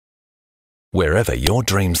Wherever your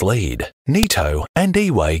dreams lead, Neto and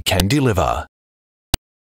Eway can deliver.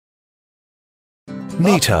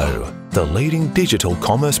 Neto, the leading digital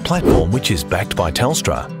commerce platform which is backed by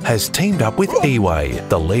Telstra, has teamed up with Eway,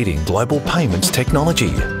 the leading global payments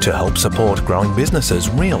technology, to help support growing businesses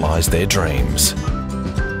realise their dreams.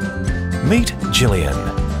 Meet Gillian.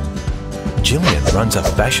 Gillian runs a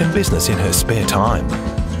fashion business in her spare time.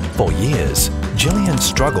 For years, Gillian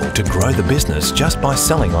struggled to grow the business just by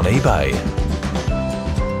selling on eBay.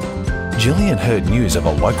 Gillian heard news of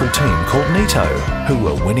a local team called Neto, who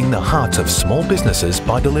were winning the hearts of small businesses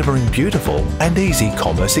by delivering beautiful and easy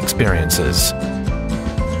commerce experiences.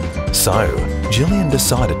 So, Gillian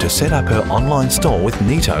decided to set up her online store with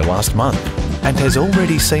Neto last month and has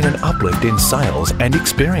already seen an uplift in sales and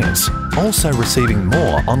experience, also receiving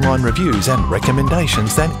more online reviews and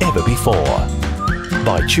recommendations than ever before.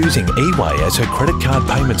 By choosing Eway as her credit card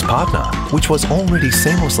payments partner, which was already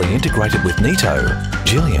seamlessly integrated with Neto,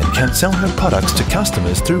 Gillian can sell her products to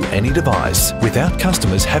customers through any device without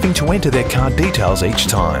customers having to enter their card details each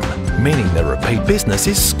time, meaning the repeat business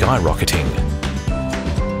is skyrocketing.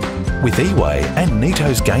 With Eway and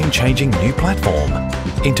Neto's game-changing new platform,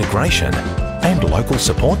 integration and local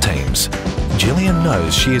support teams, Gillian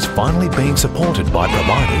knows she is finally being supported by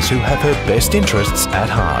providers who have her best interests at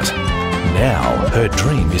heart. Now, her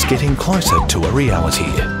dream is getting closer to a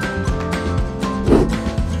reality.